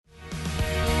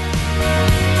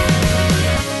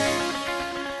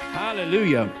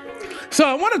Hallelujah. So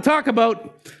I want to talk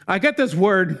about, I got this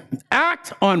word,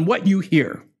 act on what you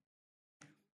hear.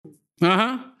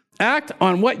 Act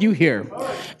on what you hear.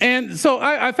 And so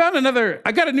I found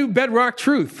I got a new bedrock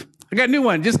truth. I got a new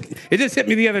one. It just hit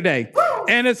me the other day.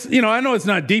 And it's, I know it's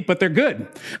not deep, but they're good.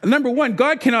 Number one,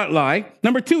 God cannot lie.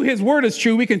 Number two, his word is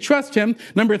true. We can trust him.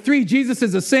 Number three, Jesus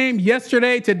is the same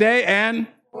yesterday, today, and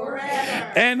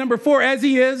forever. And number four, as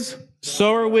he is,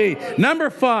 so are we. Number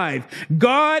five,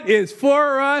 God is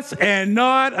for us and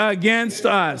not against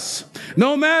us.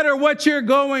 No matter what you're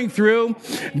going through,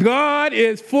 God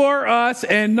is for us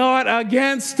and not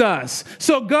against us.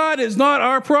 So God is not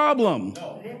our problem.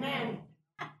 Amen.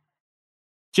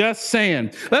 Just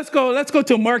saying. Let's go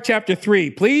to Mark chapter 3,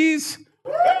 please.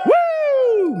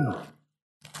 Woo!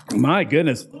 My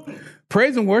goodness.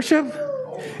 Praise and worship.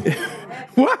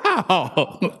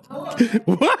 Wow.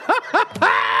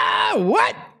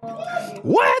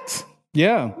 What?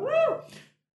 Yeah.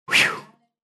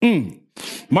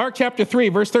 Mark chapter 3,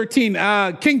 verse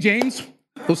 13. King James.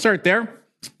 We'll start there.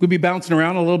 We'll be bouncing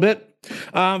around a little bit.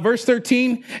 Verse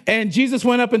 13, and Jesus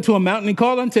went up into a mountain and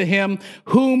called unto him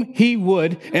whom he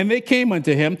would, and they came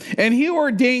unto him, and he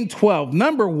ordained 12.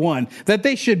 Number one, that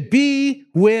they should be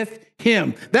with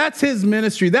him. That's his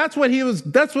ministry. That's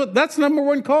number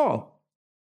one call.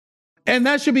 And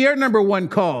that should be our number one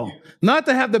call. Not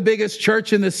to have the biggest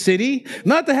church in the city,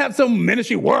 not to have some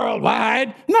ministry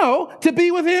worldwide. No, to be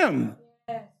with him.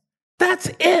 That's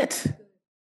it.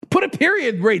 Put a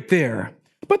period right there.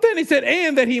 But then he said,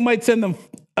 and that he might send them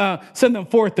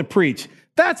forth to preach.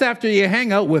 That's after you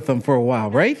hang out with them for a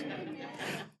while, right?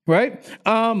 Right?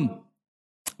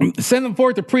 Send them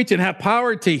forth to preach and have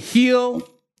power to heal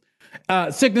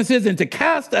sicknesses and to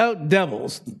cast out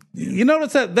devils. You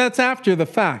notice that that's after the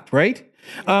fact, right?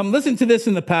 Listen to this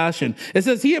in the Passion. It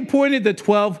says, he appointed the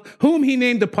 12, whom he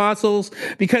named apostles,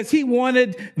 because he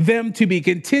wanted them to be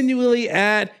continually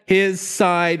at his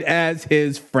side as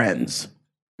his friends.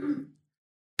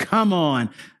 Come on.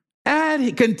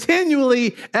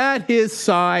 Continually at his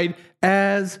side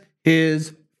as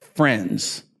his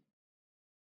friends.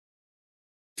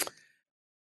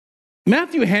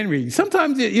 Matthew Henry,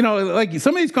 sometimes, like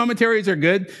some of these commentaries are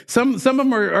good. Some of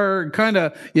them are kind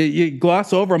of, you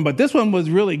gloss over them, but this one was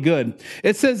really good.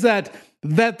 It says that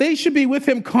they should be with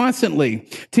him constantly,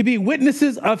 to be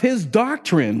witnesses of his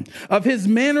doctrine, of his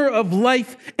manner of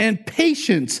life and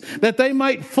patience, that they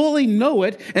might fully know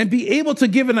it and be able to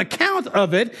give an account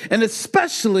of it, and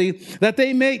especially that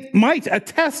they might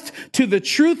attest to the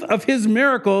truth of his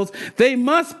miracles. They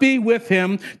must be with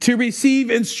him to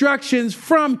receive instructions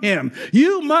from him.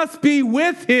 You must be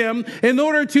with him in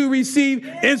order to receive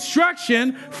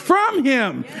instruction from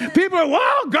him. People are,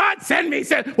 well, God sent me.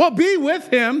 Well, be with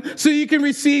him so you can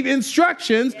receive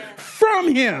instructions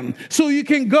from him, so you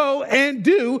can go and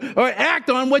do or act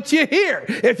on what you hear.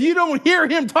 If you don't hear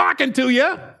him talking to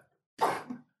you,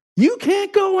 you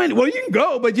can't go in. Well, you can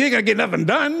go, but you ain't gonna get nothing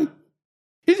done.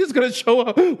 He's just gonna show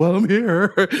up. Well, I'm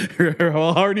here.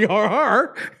 Hardy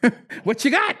har. What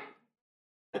you got?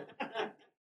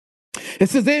 It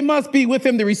says they must be with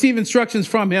him to receive instructions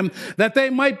from him, that they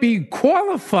might be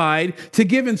qualified to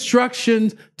give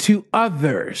instructions to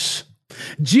others.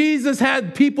 Jesus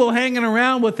had people hanging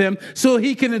around with him so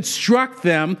he can instruct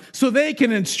them, so they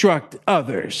can instruct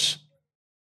others.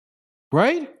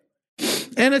 Right?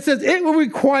 And it says it will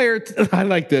require, I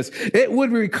like this, it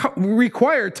would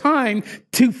require time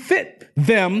to fit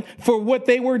them for what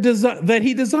they were that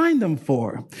he designed them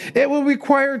for. It will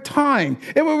require time.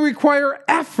 It will require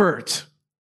effort.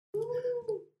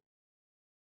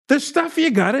 There's stuff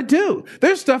you got to do.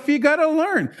 There's stuff you got to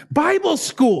learn. Bible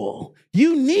school.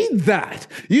 You need that.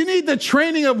 You need the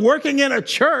training of working in a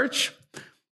church,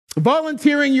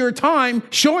 volunteering your time,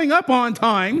 showing up on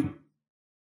time.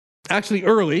 Actually,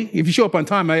 early. If you show up on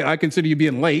time, I consider you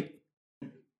being late.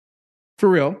 For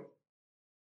real.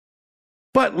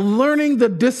 But learning the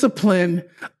discipline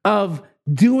of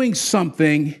doing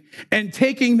something and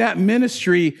taking that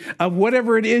ministry of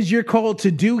whatever it is you're called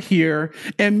to do here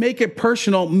and make it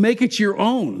personal, make it your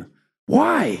own.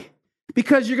 Why?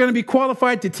 Because you're going to be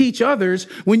qualified to teach others.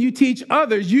 When you teach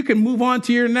others, you can move on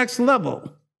to your next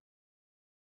level.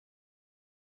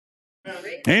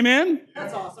 Amen?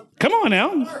 That's awesome. Come on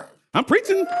now. I'm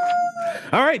preaching.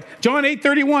 All right, John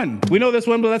 8:31. We know this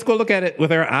one, but let's go look at it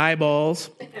with our eyeballs.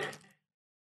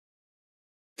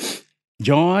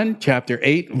 John chapter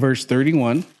 8, verse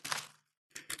 31.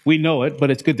 We know it,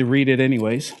 but it's good to read it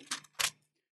anyways.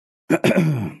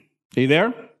 Are you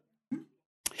there?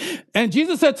 And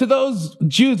Jesus said to those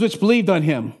Jews which believed on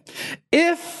him,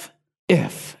 if,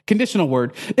 conditional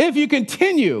word, if you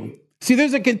continue, see,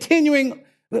 there's a continuing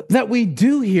that we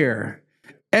do here.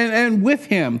 And with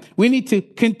him, we need to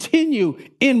continue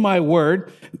in my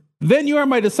word. Then you are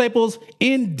my disciples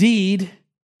indeed.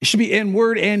 It should be in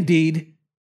word and deed.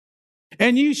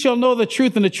 And you shall know the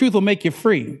truth, and the truth will make you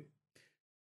free.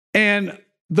 And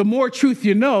the more truth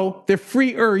you know, the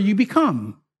freer you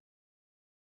become.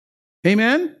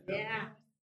 Amen? Yeah.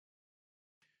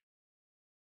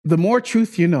 The more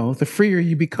truth you know, the freer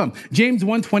you become. James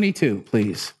 1:22,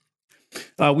 please.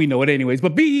 We know it anyways.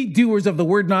 But be ye doers of the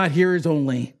word, not hearers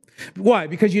only. Why?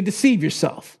 Because you deceive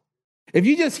yourself. If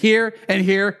you just hear and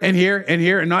hear and hear and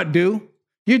hear and not do,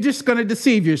 you're just going to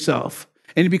deceive yourself.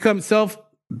 And you become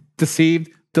self-deceived,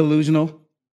 delusional.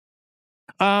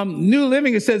 New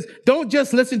Living, it says, don't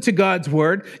just listen to God's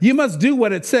word. You must do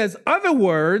what it says.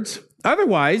 Otherwise,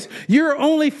 you're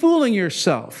only fooling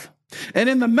yourself. And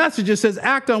in the Message, it says,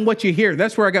 act on what you hear.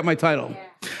 That's where I got my title.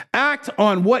 Yeah. Act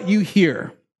on what you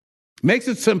hear. Makes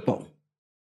it simple.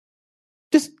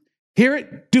 Just hear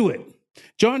it, do it.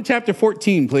 John chapter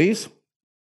 14, please.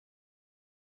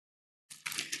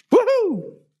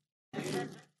 Woohoo!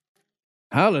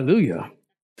 Hallelujah.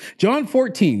 John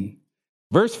 14,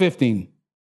 verse 15.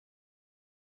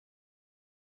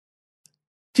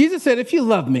 Jesus said, if you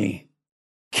love me,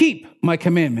 keep my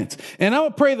commandments, and I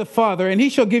will pray the Father, and he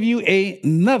shall give you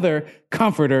another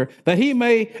comforter, that he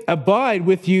may abide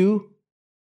with you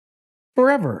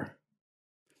forever.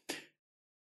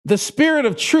 The Spirit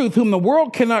of truth, whom the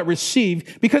world cannot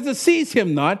receive, because it sees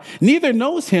him not, neither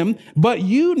knows him, but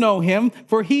you know him,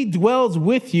 for he dwells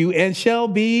with you and shall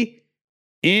be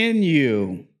in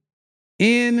you.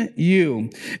 In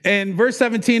you. And verse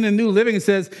 17 in New Living, it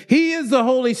says, he is the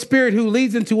Holy Spirit who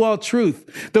leads into all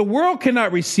truth. The world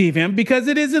cannot receive him because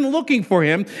it isn't looking for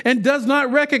him and does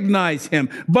not recognize him.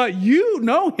 But you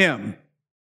know him.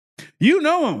 You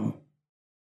know him.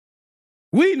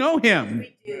 We know him.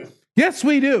 Yes,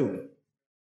 we do.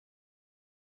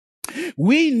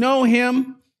 We know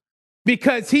him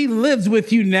because he lives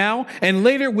with you now and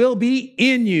later will be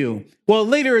in you. Well,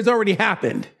 later has already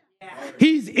happened.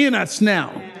 He's in us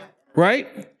now, right?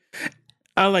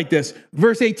 I like this.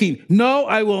 Verse 18, no,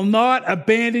 I will not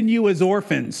abandon you as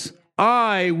orphans.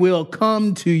 I will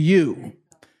come to you.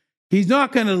 He's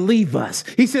not going to leave us.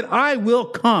 He said, I will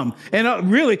come. And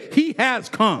really, he has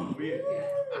come.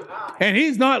 And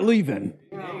he's not leaving.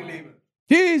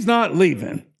 He's not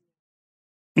leaving.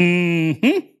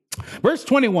 Verse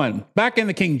 21, back in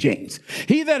the King James.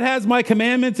 He that has my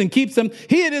commandments and keeps them,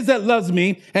 he it is that loves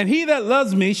me, and he that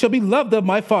loves me shall be loved of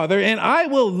my Father, and I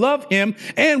will love him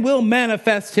and will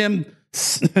manifest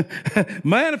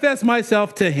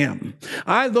myself to him.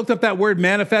 I looked up that word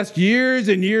manifest years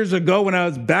and years ago when I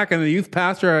was back in the youth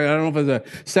pastor. I don't know if it was a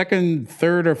second,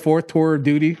 third, or fourth tour of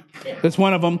duty. That's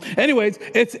one of them. Anyways,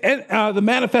 it's the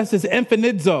manifest is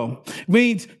emphanizo,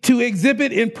 means to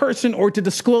exhibit in person or to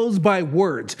disclose by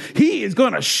words. He is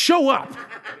going to show up.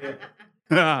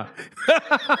 He's going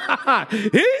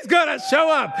to show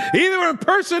up either in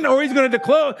person or he's going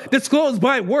to disclose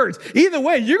by words. Either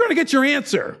way, you're going to get your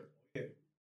answer.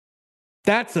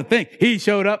 That's the thing. He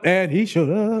showed up and he showed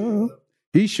up.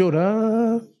 He showed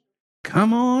up.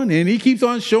 Come on. And he keeps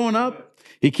on showing up.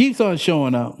 He keeps on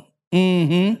showing up.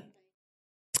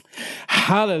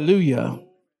 Hallelujah.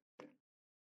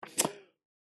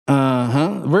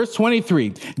 Verse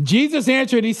 23. Jesus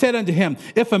answered, he said unto him,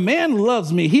 if a man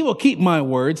loves me, he will keep my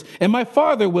words, and my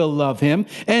Father will love him,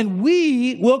 and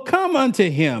we will come unto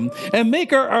him and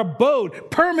make our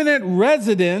abode, permanent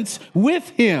residence with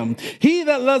him. He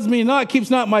that loves me not keeps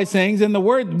not my sayings, and the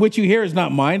word which you hear is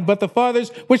not mine, but the Father's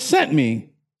which sent me.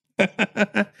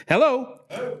 Hello.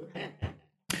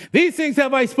 These things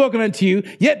have I spoken unto you,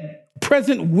 yet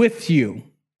present with you.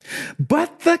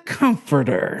 But the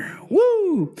Comforter,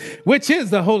 which is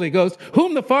the Holy Ghost,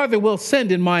 whom the Father will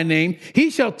send in my name,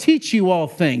 he shall teach you all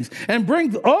things and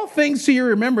bring all things to your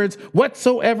remembrance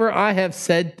whatsoever I have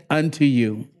said unto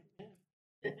you.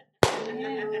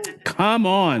 Come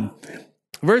on.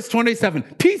 Verse 27,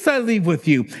 peace I leave with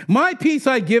you. My peace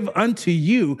I give unto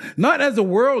you, not as the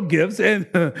world gives. And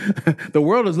the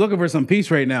world is looking for some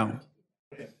peace right now.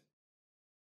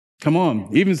 Come on.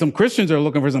 Even some Christians are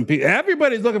looking for some peace.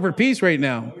 Everybody's looking for peace right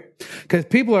now because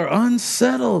people are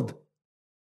unsettled.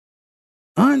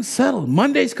 Unsettled.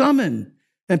 Monday's coming.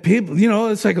 And people,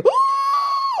 it's like,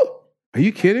 ooh! Are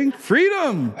you kidding?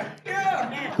 Freedom.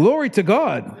 Glory to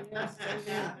God.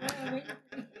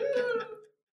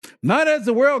 Not as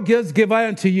the world gives, give I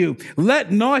unto you.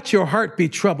 Let not your heart be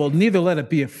troubled, neither let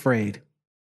it be afraid.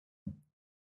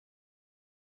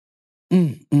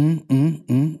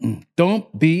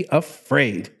 Don't be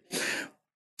afraid.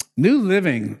 New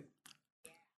Living.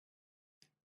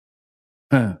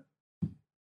 Huh.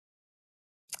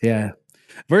 Yeah.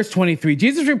 Verse 23,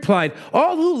 Jesus replied,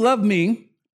 all who love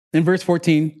me, in verse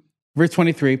 14, verse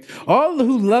 23, all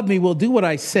who love me will do what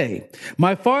I say.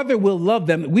 My Father will love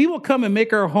them. We will come and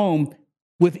make our home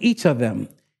with each of them.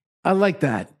 I like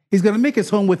that. He's going to make his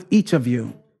home with each of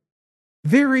you.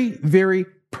 Very, very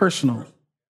personal.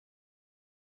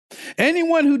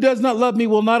 Anyone who does not love me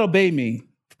will not obey me.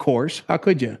 Of course. How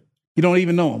could you? You don't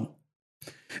even know him.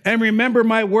 And remember,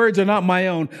 my words are not my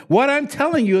own. What I'm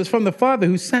telling you is from the Father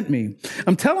who sent me.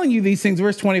 I'm telling you these things,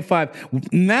 verse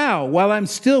 25, now, while I'm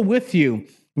still with you.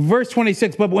 Verse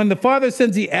 26, but when the Father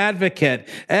sends the advocate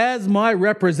as my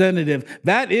representative,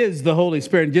 that is the Holy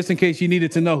Spirit. And just in case you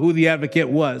needed to know who the advocate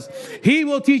was, he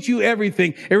will teach you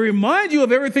everything and remind you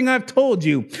of everything I've told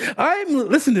you.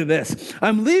 Listen to this.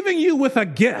 I'm leaving you with a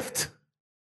gift.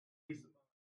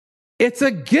 It's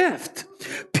a gift,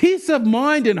 peace of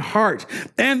mind and heart.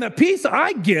 And the peace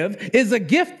I give is a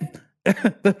gift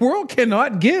the world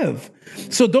cannot give.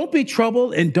 So don't be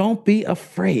troubled and don't be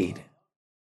afraid.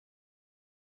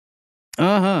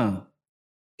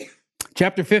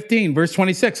 Chapter 15, verse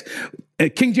 26,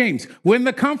 King James, when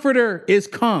the Comforter is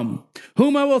come,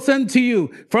 whom I will send to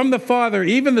you from the Father,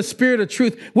 even the Spirit of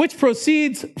truth, which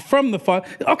proceeds from the Father.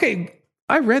 Okay,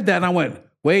 I read that and I went,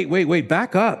 wait,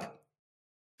 back up.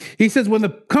 He says, when the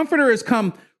Comforter is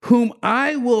come, whom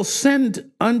I will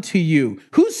send unto you.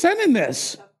 Who's sending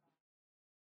this?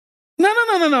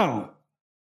 No.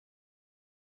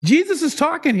 Jesus is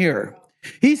talking here.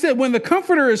 He said, when the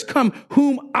Comforter is come,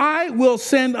 whom I will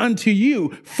send unto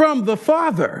you from the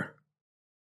Father.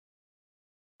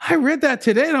 I read that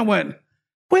today and I went,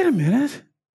 wait a minute.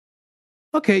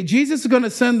 Okay, Jesus is going to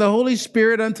send the Holy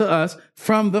Spirit unto us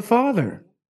from the Father.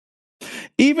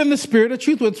 Even the Spirit of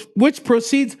truth, which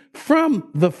proceeds from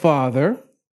the Father,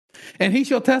 and he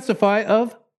shall testify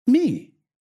of me.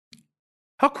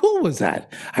 How cool was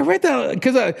that? I read that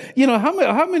because,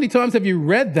 how many times have you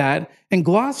read that and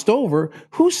glossed over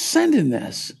who's sending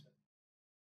this?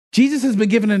 Jesus has been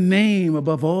given a name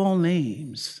above all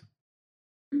names.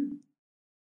 I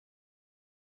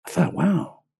thought,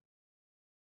 wow.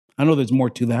 I know there's more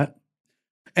to that.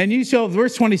 And you shall,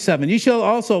 verse 27, you shall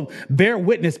also bear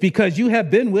witness because you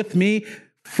have been with me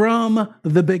from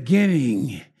the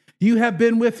beginning. You have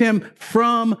been with him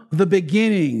from the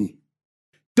beginning.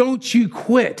 Don't you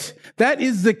quit. That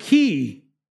is the key.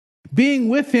 Being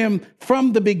with him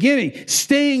from the beginning,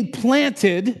 staying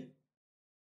planted.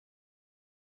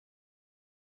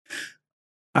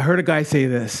 I heard a guy say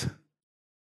this.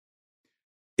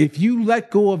 If you let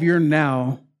go of your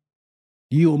now,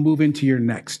 you will move into your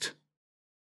next.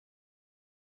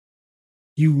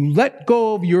 You let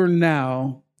go of your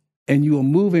now and you will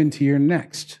move into your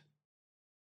next.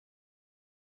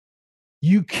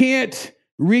 You can't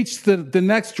reach the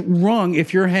next rung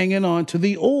if you're hanging on to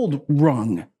the old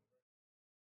rung.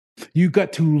 You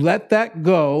got to let that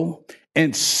go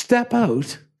and step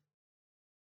out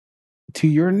to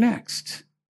your next.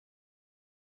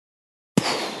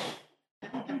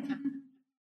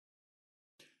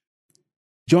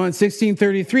 John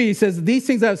 16:33, he says, these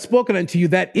things I have spoken unto you,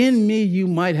 that in me you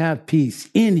might have peace.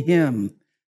 In him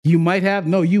you might have,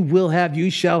 no, you will have, you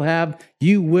shall have,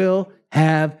 you will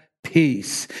have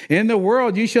peace. In the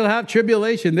world you shall have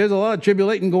tribulation. There's a lot of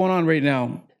tribulating going on right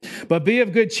now. But be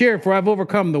of good cheer, for I've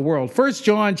overcome the world. 1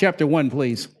 John chapter 1,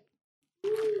 please.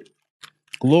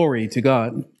 Glory to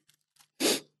God.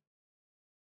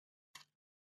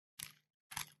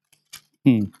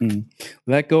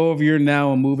 Let go of your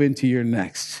now and move into your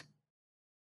next.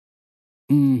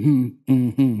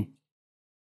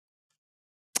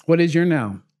 What is your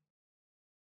now?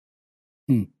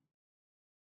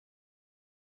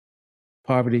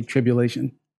 Poverty,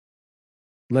 tribulation.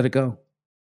 Let it go.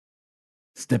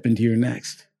 Step into your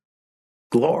next.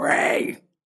 Glory.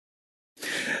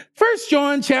 1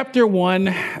 John chapter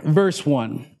 1, verse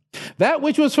 1. That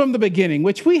which was from the beginning,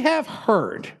 which we have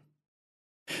heard,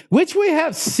 which we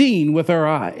have seen with our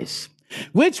eyes,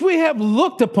 which we have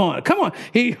looked upon. Come on.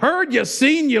 He heard, you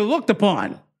seen, you looked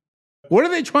upon. What are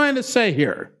they trying to say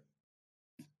here?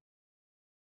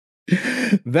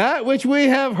 That which we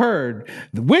have heard,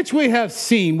 which we have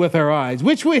seen with our eyes,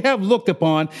 which we have looked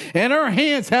upon, and our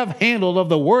hands have handled of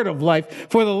the word of life.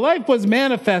 For the life was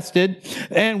manifested,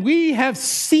 and we have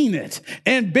seen it,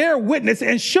 and bear witness,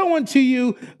 and show unto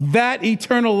you that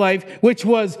eternal life, which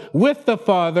was with the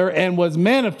Father, and was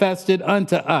manifested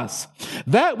unto us.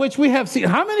 That which we have seen.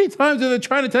 How many times are they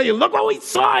trying to tell you, look what we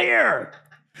saw here?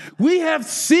 We have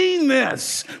seen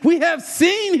this. We have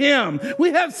seen him.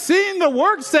 We have seen the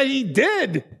works that he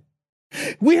did.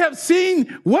 We have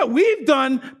seen what we've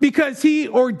done because he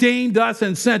ordained us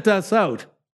and sent us out.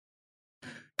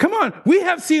 Come on, we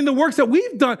have seen the works that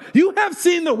we've done. You have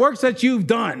seen the works that you've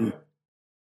done.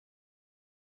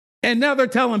 And now they're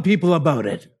telling people about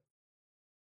it.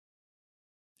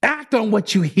 Act on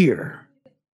what you hear.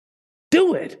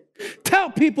 Do it. Tell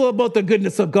people about the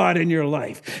goodness of God in your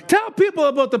life. Tell people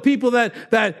about the people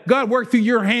that God worked through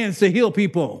your hands to heal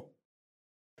people.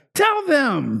 Tell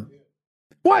them.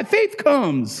 Why? Faith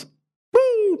comes.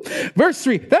 Woo! Verse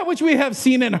 3, that which we have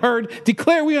seen and heard,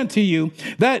 declare we unto you,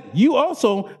 that you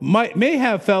also may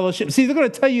have fellowship. See, they're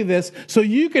going to tell you this so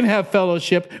you can have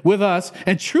fellowship with us.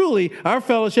 And truly, our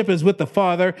fellowship is with the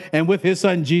Father and with his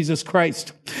Son, Jesus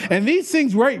Christ. And these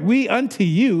things write we unto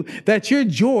you, that your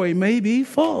joy may be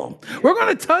full. We're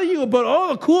going to tell you about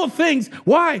all the cool things.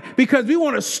 Why? Because we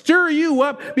want to stir you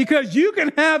up, because you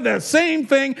can have the same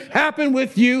thing happen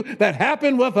with you that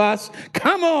happened with us.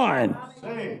 Come on.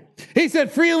 He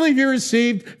said, freely you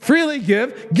received, freely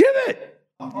give. Give it.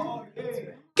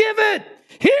 Give it.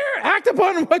 Hear, act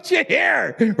upon what you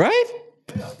hear. Right?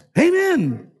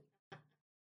 Amen.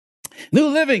 New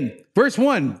Living, verse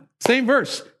 1, same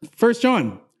verse, 1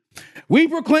 John. We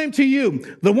proclaim to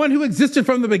you the one who existed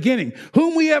from the beginning,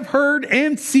 whom we have heard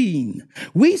and seen.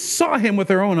 We saw him with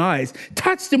our own eyes,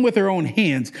 touched him with our own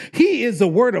hands. He is the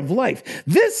word of life.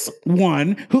 This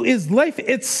one who is life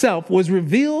itself was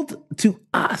revealed to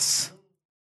us.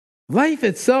 Life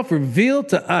itself revealed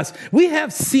to us. We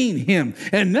have seen him,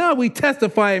 and now we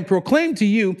testify and proclaim to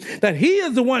you that he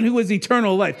is the one who is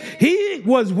eternal life. He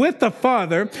was with the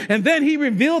Father, and then he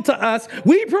revealed to us.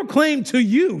 We proclaim to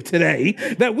you today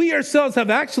that we ourselves have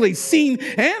actually seen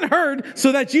and heard,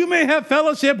 so that you may have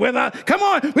fellowship with us. Come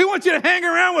on, we want you to hang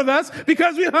around with us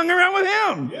because we hung around with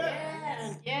him.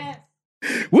 Yes, yes.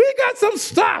 We got some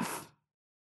stuff.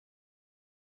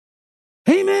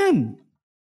 Amen.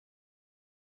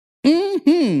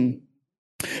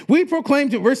 We proclaim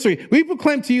to, verse 3, we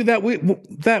proclaim to you that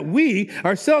we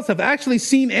ourselves have actually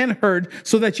seen and heard,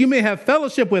 so that you may have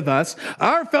fellowship with us.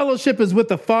 Our fellowship is with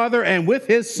the Father and with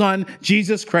his Son,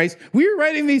 Jesus Christ. We're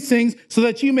writing these things so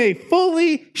that you may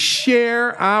fully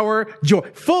share our joy.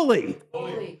 Fully.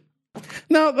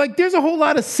 Now, there's a whole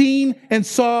lot of seen and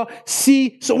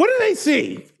see. So what did they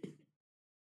see?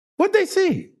 What did they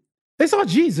see? They saw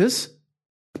Jesus.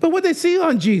 But what they see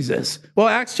on Jesus? Well,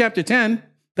 Acts chapter 10,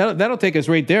 that'll take us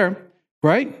right there,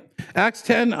 right? Acts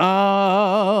 10,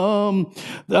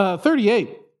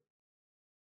 38.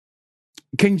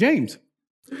 King James.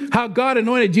 How God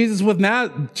anointed Jesus with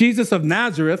Jesus of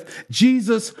Nazareth,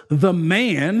 Jesus the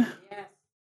man. Yes.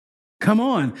 Come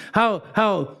on.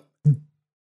 How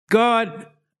God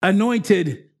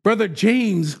anointed Brother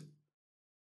James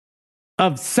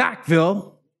of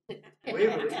Sackville.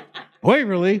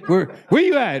 Waverly, where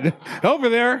you at? Over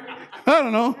there. I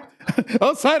don't know.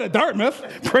 Outside of Dartmouth.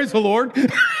 Praise the Lord.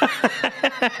 With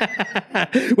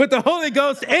the Holy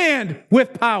Ghost and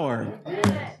with power.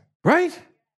 Right?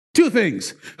 Two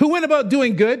things. Who went about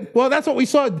doing good? Well, that's what we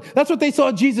saw. That's what they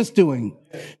saw Jesus doing.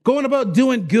 Going about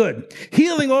doing good.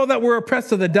 Healing all that were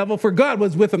oppressed of the devil, for God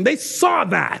was with them. They saw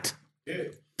that.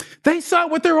 They saw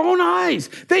it with their own eyes.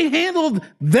 They handled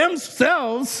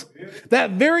themselves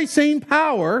that very same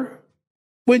power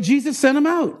when Jesus sent them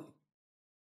out.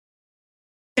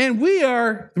 And we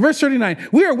are, verse 39,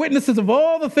 we are witnesses of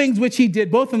all the things which he did,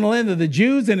 both in the land of the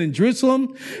Jews and in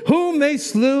Jerusalem, whom they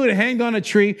slew and hanged on a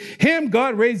tree. Him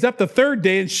God raised up the third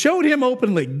day and showed him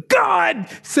openly. God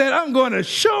said, I'm going to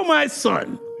show my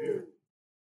son.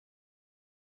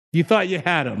 You thought you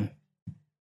had him.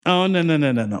 Oh,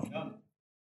 no.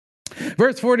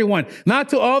 Verse 41, not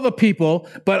to all the people,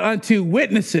 but unto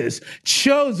witnesses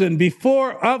chosen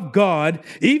before of God,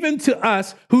 even to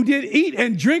us who did eat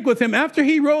and drink with him after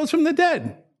he rose from the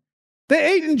dead.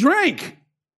 They ate and drank.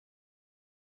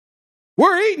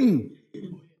 We're eating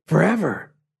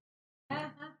forever.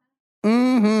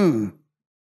 Bring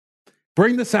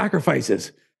the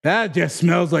sacrifices. That just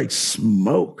smells like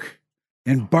smoke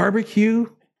and barbecue.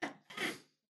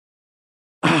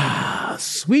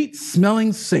 Sweet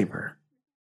smelling savor.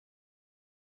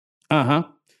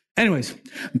 Anyways,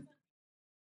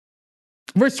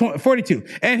 verse 42.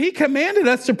 And he commanded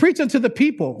us to preach unto the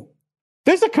people.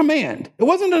 There's a command. It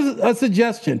wasn't a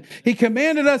suggestion. He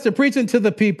commanded us to preach unto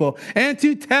the people and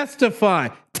to testify.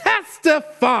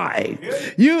 Testify.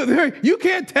 You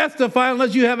can't testify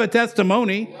unless you have a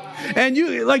testimony. And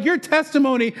your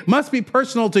testimony must be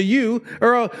personal to you.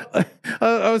 Or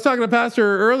I was talking to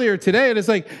Pastor earlier today, and it's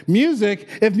like music.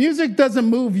 If music doesn't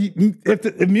move you,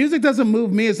 if music doesn't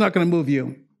move me, it's not going to move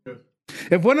you.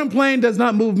 If what I'm playing does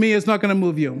not move me, it's not going to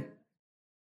move you.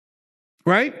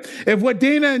 right? If what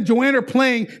Dana and Joanne are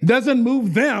playing doesn't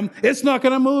move them, it's not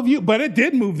going to move you, but it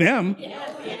did move them.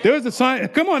 There was a sign.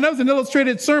 Come on, that was an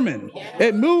illustrated sermon.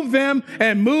 It moved them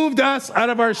and moved us out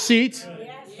of our seats,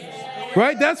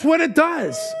 right? That's what it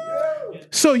does.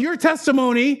 So your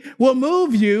testimony will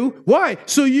move you. Why?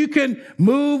 So you can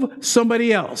move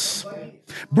somebody else.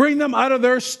 Bring them out of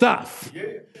their stuff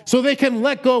so they can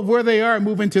let go of where they are and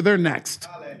move into their next.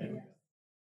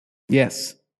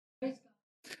 Yes.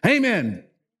 Amen.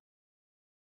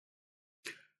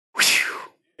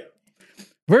 Whew.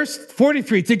 Verse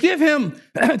 43, to give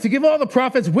all the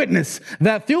prophets witness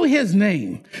that through his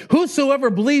name, whosoever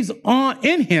believes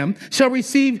in him shall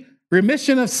receive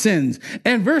remission of sins.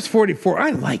 And verse 44, I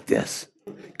like this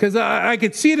because I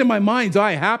could see it in my mind's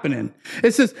eye happening.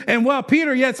 It says, and while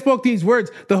Peter yet spoke these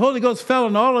words, the Holy Ghost fell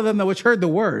on all of them that which heard the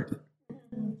word.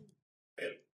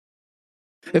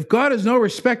 If God is no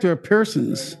respecter of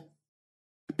persons,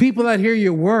 people that hear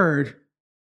your word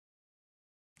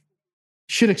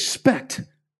should expect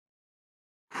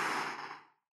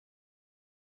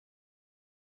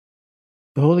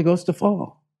the Holy Ghost to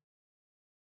fall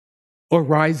or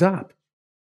rise up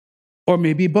or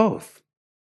maybe both.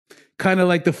 Kind of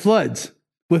like the floods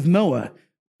with Noah.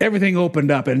 Everything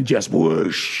opened up and just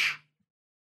whoosh.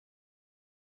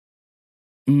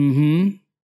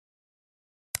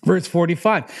 Verse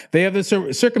 45, they have the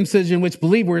circumcision which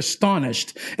believe were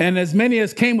astonished, and as many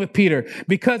as came with Peter,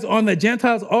 because on the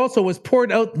Gentiles also was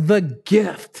poured out the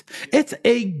gift. It's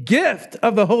a gift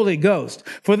of the Holy Ghost,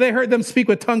 for they heard them speak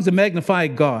with tongues and magnify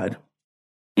God.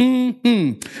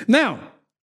 Now,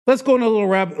 let's go on a little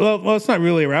rabbit. Well, it's not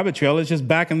really a rabbit trail. It's just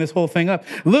backing this whole thing up.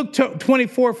 Luke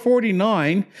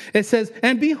 24:49, it says,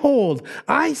 and behold,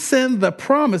 I send the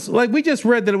promise. Like we just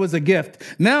read that it was a gift.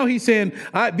 Now he's saying,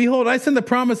 behold, I send the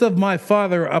promise of my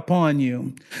Father upon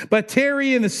you. But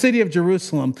tarry in the city of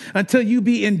Jerusalem until you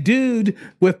be endued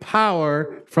with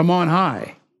power from on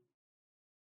high.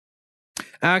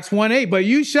 Acts 1:8, but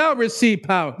you shall receive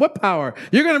power. What power?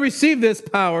 You're going to receive this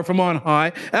power from on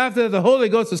high after the Holy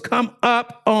Ghost has come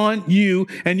up on you,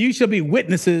 and you shall be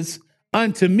witnesses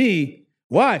unto me.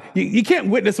 Why? You can't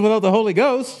witness without the Holy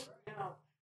Ghost.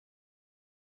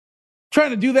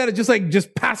 Trying to do that is just like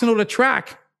just passing over the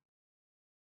track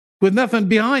with nothing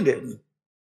behind it.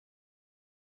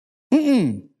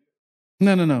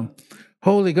 No.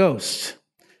 Holy Ghost.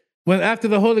 When after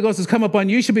the Holy Ghost has come upon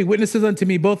you, you shall be witnesses unto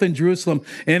me both in Jerusalem,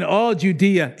 in all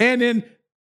Judea, and in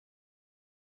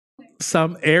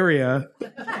some area.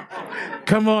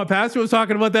 Come on, Pastor was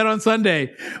talking about that on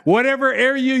Sunday. Whatever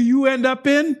area you end up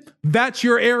in, that's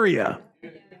your area.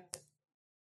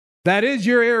 That is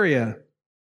your area.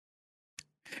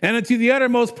 And unto the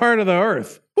uttermost part of the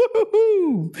earth.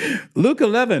 Woo-hoo-hoo. Luke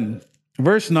 11,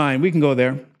 verse 9. We can go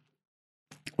there.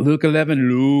 Luke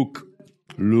 11,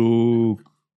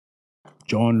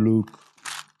 John Luke.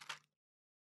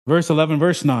 Verse 11,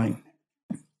 verse 9.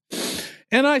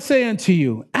 And I say unto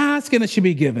you, ask and it shall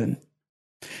be given.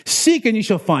 Seek and you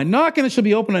shall find. Knock and it shall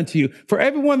be opened unto you. For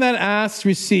everyone that asks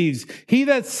receives. He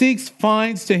that seeks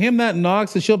finds. To him that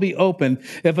knocks it shall be opened.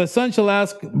 If a son shall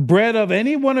ask bread of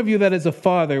any one of you that is a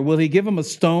father, will he give him a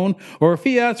stone? Or if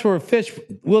he asks for a fish,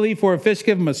 will he for a fish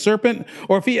give him a serpent?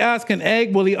 Or if he asks an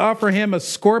egg, will he offer him a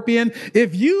scorpion?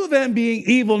 If you then being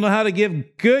evil know how to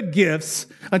give good gifts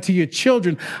unto your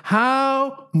children,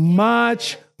 how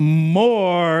much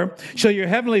more shall your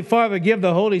heavenly Father give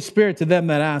the Holy Spirit to them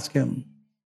that ask him?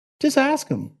 Just ask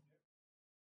him.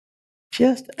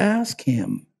 Just ask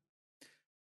him.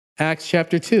 Acts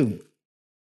chapter 2.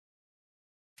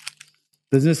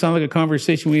 Doesn't this sound like a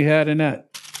conversation we had in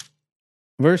that?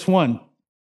 Verse 1.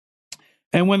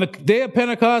 And when the day of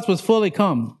Pentecost was fully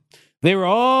come, they were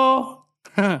all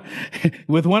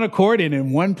with one accord and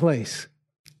in one place.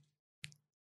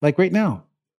 Like right now.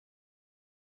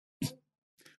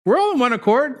 We're all in one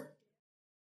accord.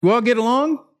 We all get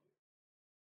along.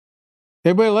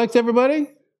 Everybody likes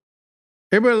everybody?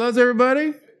 Everybody loves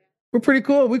everybody? We're pretty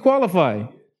cool. We qualify.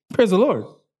 Praise the Lord.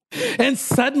 And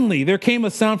suddenly there came a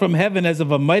sound from heaven as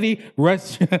of a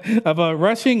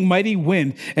rushing mighty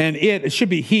wind, and it should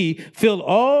be he, filled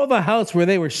all the house where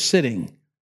they were sitting.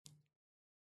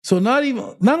 So not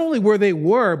only where they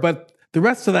were, but the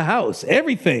rest of the house,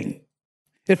 everything.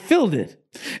 It filled it.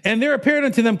 And there appeared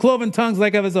unto them cloven tongues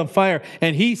like as of fire,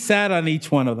 and he sat on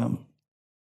each one of them.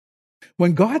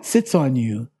 When God sits on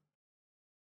you,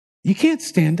 you can't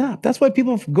stand up. That's why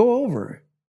people go over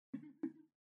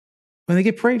when they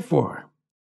get prayed for.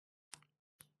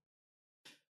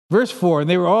 Verse 4, and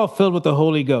they were all filled with the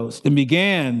Holy Ghost and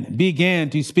began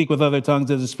to speak with other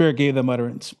tongues as the Spirit gave them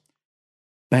utterance.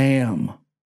 Bam.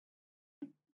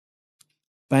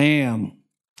 Bam.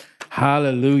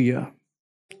 Hallelujah.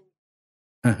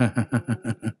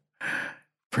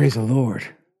 Praise the Lord.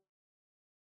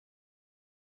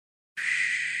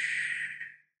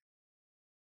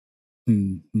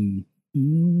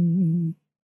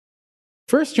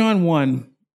 First John 1,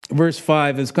 verse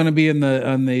 5 is going to be on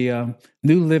the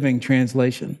New Living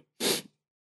Translation.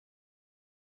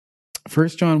 1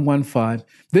 John 1, 5.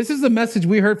 This is the message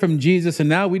we heard from Jesus, and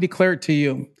now we declare it to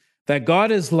you, that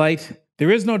God is light. There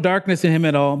is no darkness in him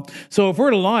at all. So if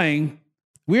we're lying,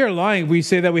 we are lying if we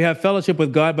say that we have fellowship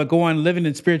with God, but go on living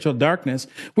in spiritual darkness.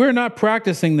 We're not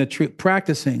practicing the truth.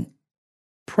 Practicing.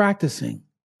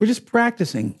 We're just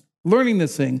practicing, learning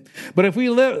this thing. But if we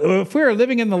are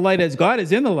living in the light as God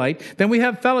is in the light, then we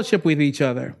have fellowship with each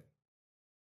other.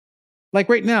 Like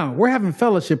right now, we're having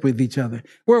fellowship with each other.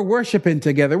 We're worshiping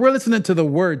together. We're listening to the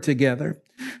word together.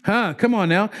 Come on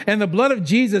now. And the blood of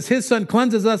Jesus, his son,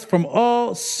 cleanses us from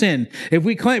all sin. If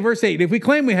we claim, verse 8, if we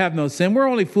claim we have no sin, we're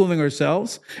only fooling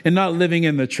ourselves and not living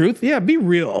in the truth. Yeah, be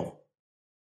real.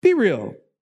 Be real.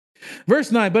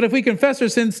 Verse 9, but if we confess our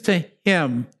sins to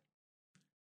him,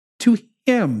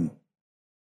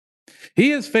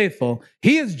 he is faithful.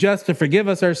 He is just to forgive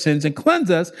us our sins and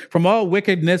cleanse us from all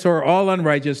wickedness or all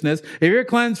unrighteousness. If you're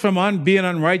cleansed from being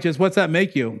unrighteous, what's that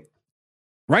make you?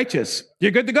 Righteous.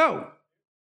 You're good to go.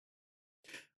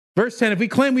 Verse 10, if we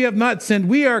claim we have not sinned,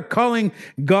 we are calling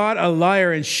God a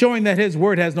liar and showing that his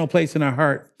word has no place in our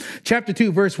heart. Chapter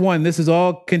 2, verse 1, this is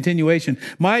all continuation.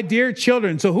 My dear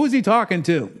children, so who's he talking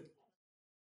to?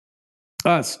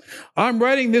 Us. I'm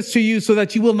writing this to you so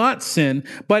that you will not sin.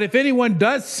 But if anyone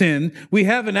does sin, we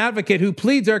have an advocate who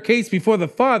pleads our case before the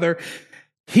Father.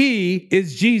 He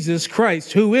is Jesus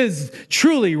Christ, who is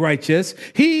truly righteous.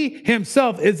 He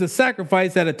himself is the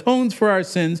sacrifice that atones for our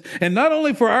sins, and not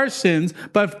only for our sins,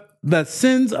 but the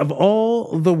sins of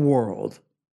all the world.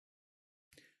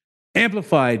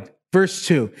 Amplified. Verse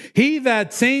 2, he,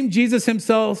 that same Jesus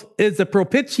himself, is the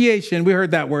propitiation. We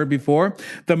heard that word before.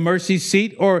 The mercy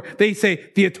seat, or they say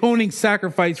the atoning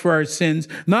sacrifice for our sins,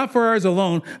 not for ours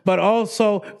alone, but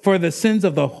also for the sins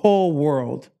of the whole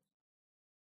world.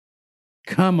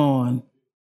 Come on.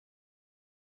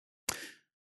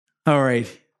 All right.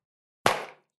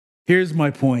 Here's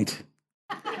my point.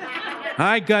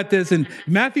 I got this in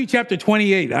Matthew chapter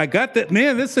 28. I got that,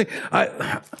 man, this thing.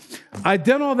 I've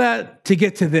done all that to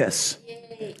get to this.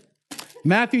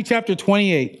 Matthew chapter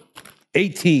 28,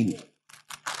 18.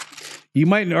 You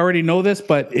might already know this,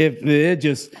 but if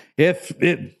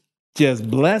it just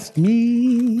blessed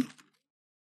me.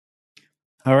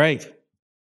 All right.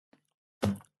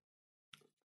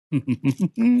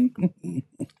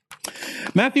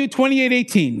 Matthew 28,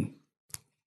 18.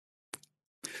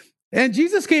 And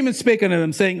Jesus came and spake unto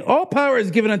them, saying, all power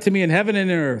is given unto me in heaven and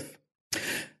in earth.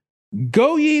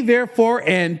 Go ye therefore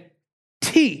and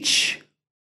teach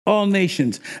all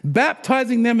nations,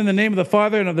 baptizing them in the name of the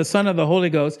Father and of the Son and of the Holy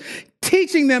Ghost,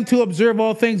 teaching them to observe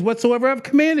all things whatsoever I've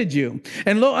commanded you.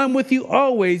 And lo, I'm with you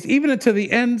always, even unto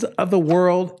the ends of the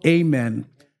world. Amen.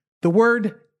 The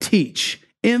word teach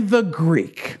in the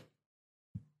Greek.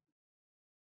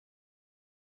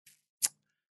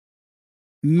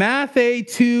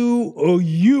 Matheteuo.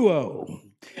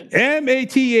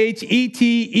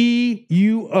 Matheteuo.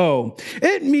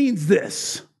 It means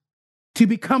this: to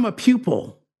become a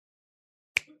pupil,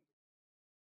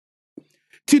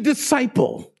 to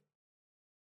disciple,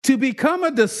 to become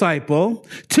a disciple,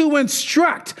 to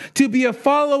instruct, to be a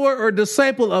follower or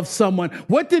disciple of someone.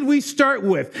 What did we start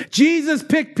with? Jesus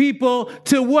picked people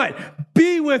to what?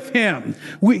 Be with him.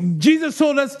 Jesus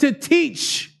told us to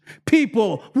teach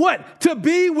people what? To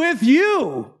be with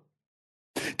you.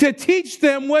 To teach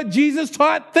them what Jesus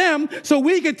taught them so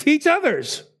we could teach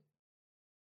others.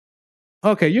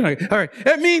 Okay, you know, all right.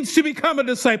 It means to become a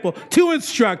disciple, to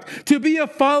instruct, to be a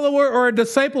follower or a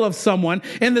disciple of someone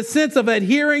in the sense of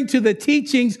adhering to the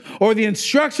teachings or the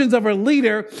instructions of a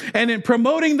leader and in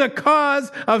promoting the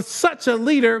cause of such a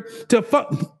leader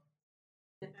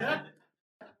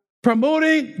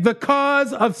promoting the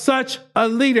cause of such a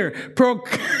leader.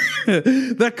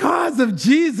 The cause of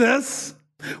Jesus.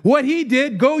 What he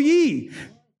did, go ye.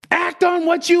 Act on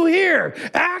what you hear.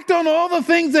 Act on all the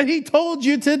things that he told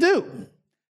you to do.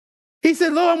 He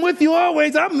said, Lord, I'm with you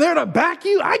always. I'm there to back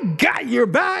you. I got your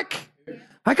back.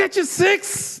 I got your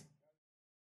six.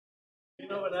 You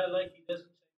know what I like? He doesn't.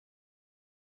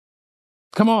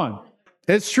 Come on.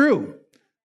 It's true.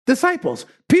 Disciples.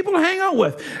 People to hang out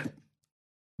with.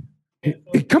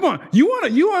 Come on. You want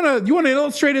an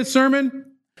illustrated sermon?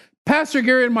 Pastor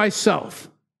Gary and myself.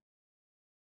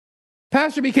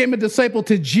 Pastor became a disciple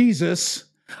to Jesus.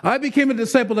 I became a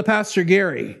disciple to Pastor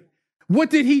Gary. What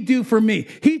did he do for me?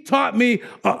 He taught me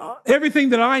everything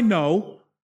that I know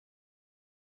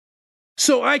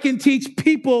so I can teach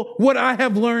people what I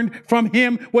have learned from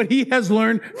him, what he has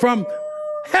learned from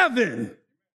heaven.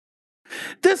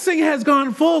 This thing has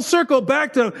gone full circle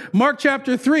back to Mark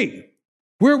chapter 3,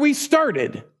 where we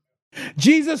started.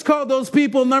 Jesus called those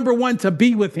people, number one, to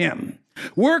be with him.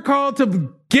 We're called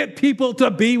to get people to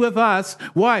be with us.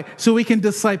 Why? So we can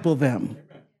disciple them.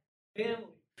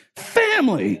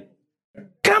 Family.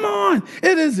 Come on.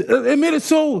 It made it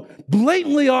so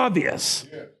blatantly obvious.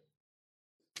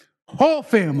 Whole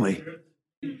family.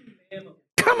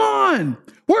 Come on.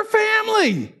 We're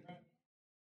family.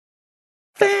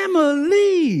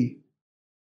 Family.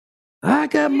 I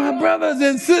got my brothers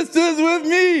and sisters with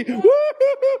me.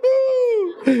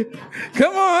 Woo-hoo-hoo-hoo.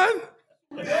 Come on.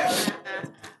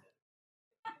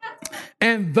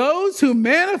 And those who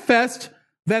manifest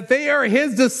that they are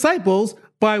his disciples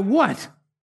by what?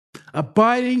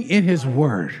 Abiding in his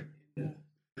word.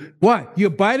 What? You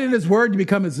abide in his word, you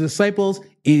become his disciples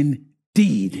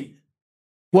indeed.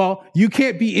 Well, you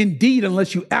can't be indeed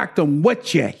unless you act on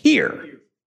what you hear.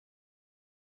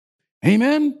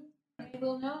 Amen?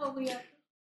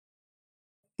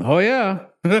 Oh, yeah.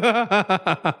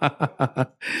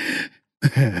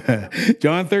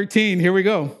 John 13, here we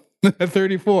go.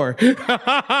 34. That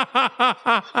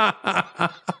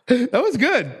was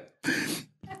good.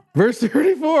 Verse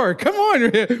 34. Come on,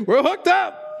 we're hooked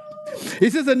up. He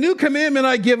says, a new commandment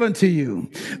I give unto you,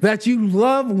 that you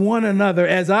love one another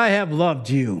as I have loved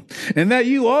you, and that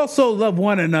you also love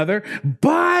one another.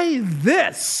 By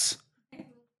this,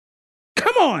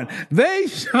 come on,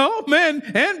 all men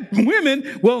and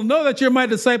women will know that you're my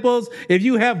disciples if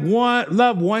you have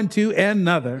love one to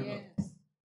another. Yes.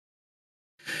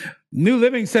 New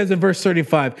Living says in verse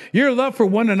 35, your love for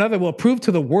one another will prove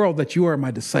to the world that you are my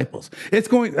disciples.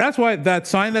 That's why that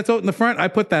sign that's out in the front, I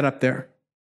put that up there.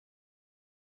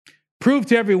 Prove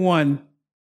to everyone.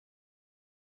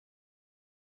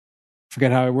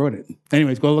 Forget how I wrote it.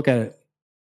 Anyways, go look at it.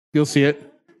 You'll see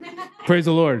it. Praise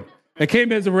the Lord. It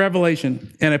came as a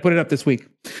revelation, and I put it up this week.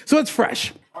 So it's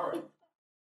fresh.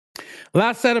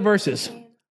 Last set of verses.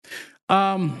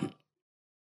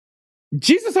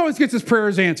 Jesus always gets his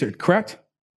prayers answered, correct?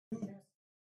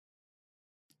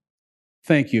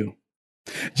 Thank you.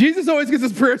 Jesus always gets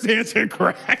his prayers answered,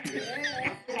 correct?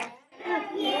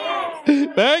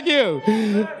 Thank you.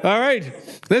 All right.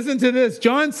 Listen to this.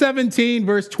 John 17,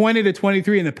 verse 20 to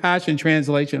 23 in the Passion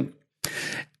Translation.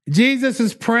 Jesus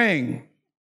is praying.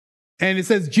 And it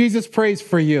says, Jesus prays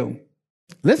for you.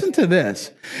 Listen to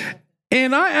this.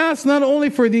 And I ask not only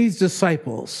for these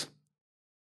disciples.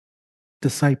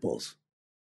 But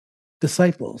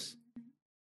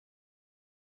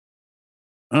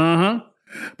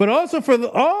also for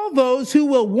all those who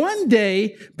will one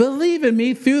day believe in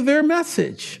me through their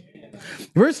message.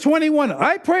 Verse 21,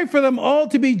 I pray for them all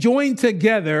to be joined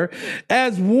together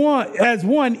as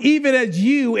one, even as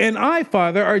you and I,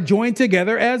 Father, are joined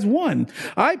together as one.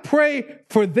 I pray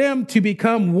for them to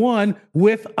become one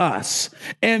with us.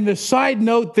 And the side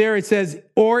note there, it says,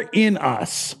 or in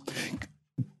us.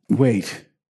 Wait.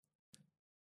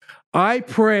 I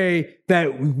pray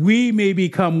that we may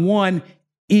become one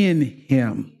in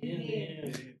him.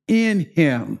 In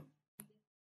him.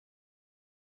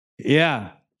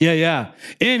 Yeah.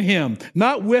 In him.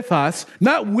 Not with us,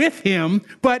 not with him,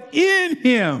 but in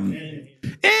him.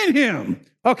 In him.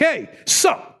 Okay,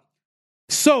 so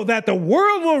that the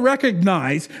world will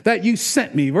recognize that you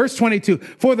sent me. Verse 22,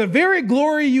 for the very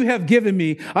glory you have given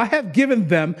me, I have given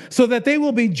them so that they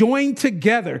will be joined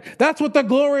together. That's what the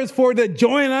glory is for, to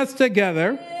join us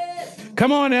together.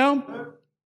 Come on now.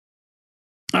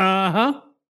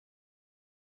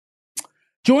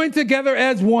 Join together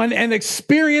as one and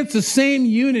experience the same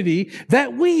unity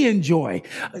that we enjoy.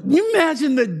 You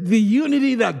imagine the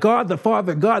unity that God the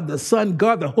Father, God the Son,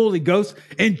 God the Holy Ghost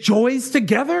enjoys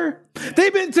together?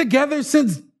 They've been together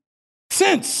since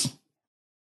the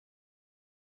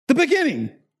beginning.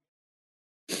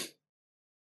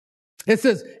 It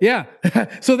says,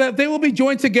 so that they will be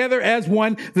joined together as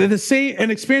one, the same,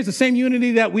 and experience the same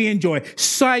unity that we enjoy.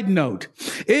 Side note,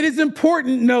 it is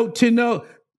important to note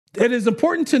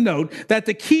that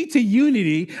the key to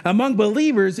unity among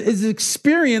believers is to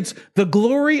experience the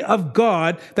glory of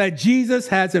God that Jesus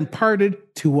has imparted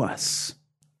to us.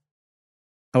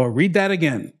 I will read that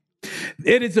again.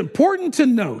 It is important to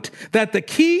note that the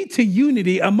key to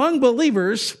unity among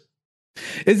believers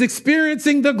is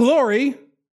experiencing the glory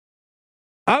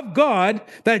of God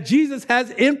that Jesus has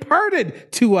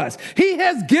imparted to us. He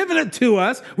has given it to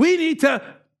us. We need to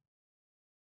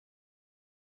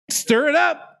stir it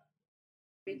up.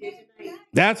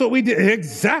 That's what we did.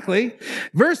 Exactly.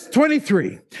 Verse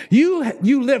 23.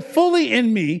 You live fully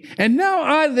in me, and now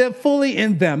I live fully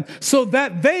in them, so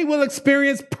that they will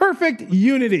experience perfect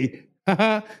unity.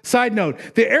 Side note,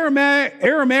 the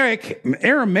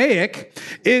Aramaic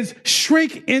is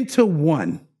shrink into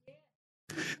one.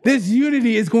 This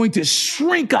unity is going to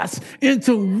shrink us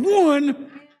into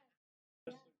one.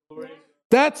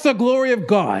 That's the glory of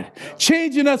God.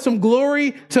 Changing us from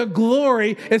glory to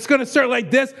glory. It's going to start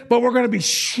like this, but we're going to be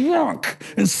shrunk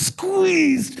and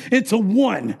squeezed into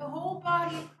one. The whole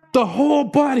body. The whole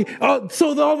body.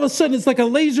 So all of a sudden it's like a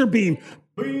laser beam.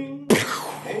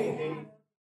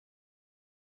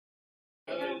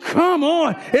 Come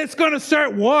on. It's going to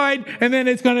start wide and then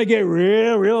it's going to get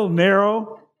real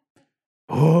narrow.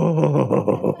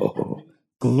 Oh,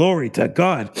 glory to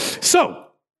God. So,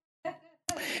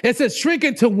 it says, shrink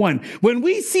into one. When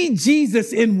we see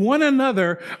Jesus in one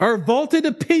another, our vaulted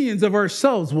opinions of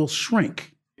ourselves will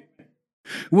shrink.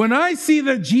 When I see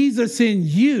the Jesus in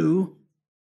you,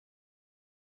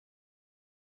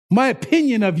 my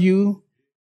opinion of you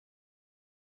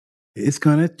is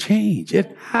going to change.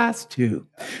 It has to.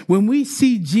 When we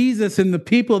see Jesus in the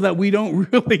people that we don't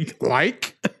really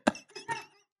like,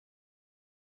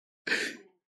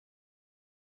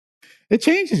 it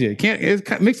changes you.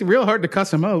 It makes it real hard to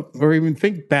cuss them out or even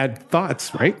think bad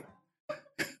thoughts, right?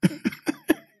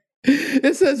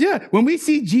 It says, when we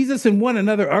see Jesus in one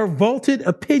another, our vaulted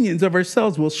opinions of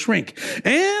ourselves will shrink,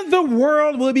 and the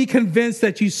world will be convinced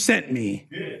that you sent me.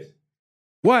 Yes.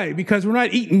 Why? Because we're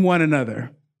not eating one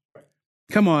another.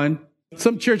 Come on.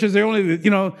 Some churches, they're only,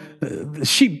 the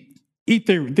sheep eat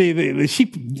the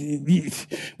sheep.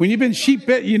 When you've been sheep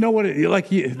bit, you know what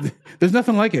there's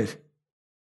nothing like it.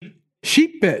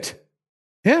 Sheep bit.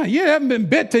 Yeah, you haven't been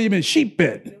bit till you've been sheep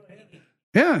bit.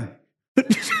 Yeah.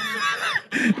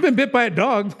 You've been bit by a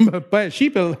dog, but by a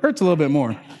sheep, it hurts a little bit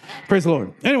more. Praise the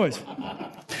Lord. Anyways,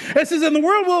 it says, and the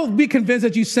world will be convinced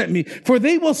that you sent me, for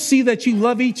they will see that you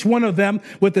love each one of them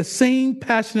with the same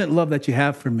passionate love that you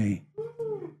have for me.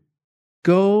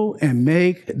 Go and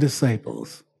make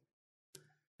disciples.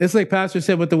 It's like Pastor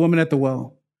said with the woman at the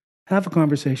well. Have a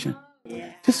conversation.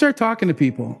 Just start talking to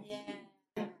people.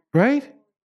 Right?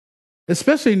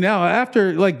 Especially now,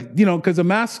 after, because the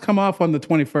masks come off on the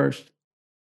 21st.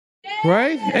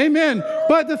 Right? Amen.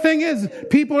 But the thing is,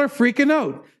 people are freaking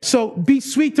out. So be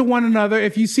sweet to one another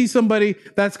if you see somebody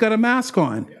that's got a mask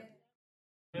on.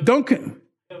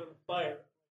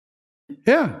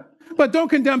 Yeah. But don't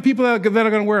condemn people that are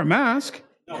going to wear a mask.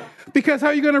 Because how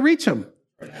are you going to reach them?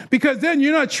 Because then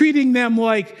you're not treating them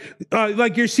like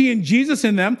you're seeing Jesus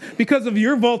in them because of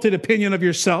your vaulted opinion of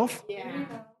yourself. Yeah.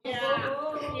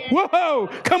 Whoa,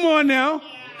 come on now.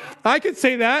 I could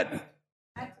say that.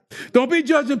 Don't be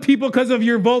judging people because of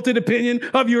your vaulted opinion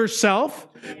of yourself,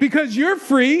 because you're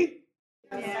free.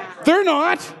 They're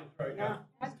not.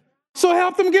 So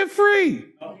help them get free.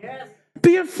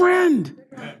 Be a friend.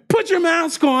 Put your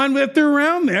mask on if they're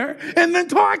around there and then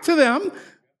talk to them.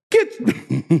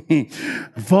 Get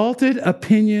vaulted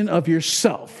opinion of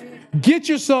yourself. Get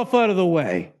yourself out of the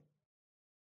way.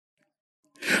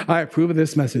 I approve of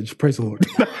this message. Praise the Lord.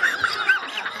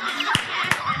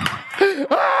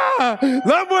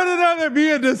 Love one another. Be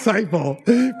a disciple.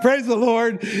 Praise the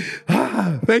Lord.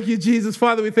 Thank you, Jesus.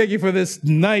 Father, we thank you for this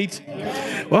night.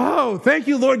 Oh, thank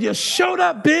you, Lord. You showed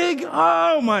up big.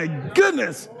 Oh, my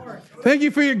goodness. Thank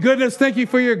you for your goodness. Thank you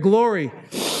for your glory.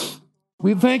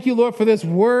 We thank you, Lord, for this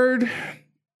word,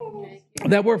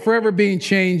 that we're forever being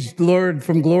changed, Lord,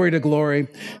 from glory to glory.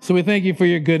 So we thank you for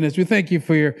your goodness. We thank you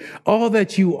for all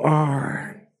that you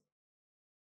are.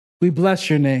 We bless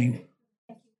your name.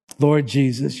 Lord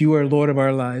Jesus, you are Lord of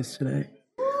our lives today.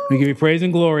 We give you praise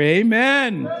and glory.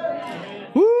 Amen.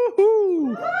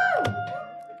 Woo-hoo.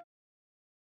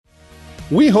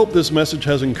 We hope this message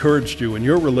has encouraged you in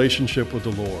your relationship with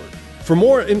the Lord. For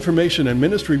more information and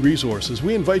ministry resources,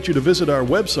 we invite you to visit our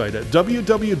website at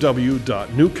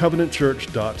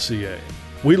www.newcovenantchurch.ca.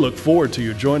 We look forward to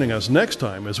you joining us next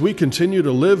time as we continue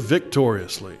to live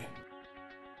victoriously.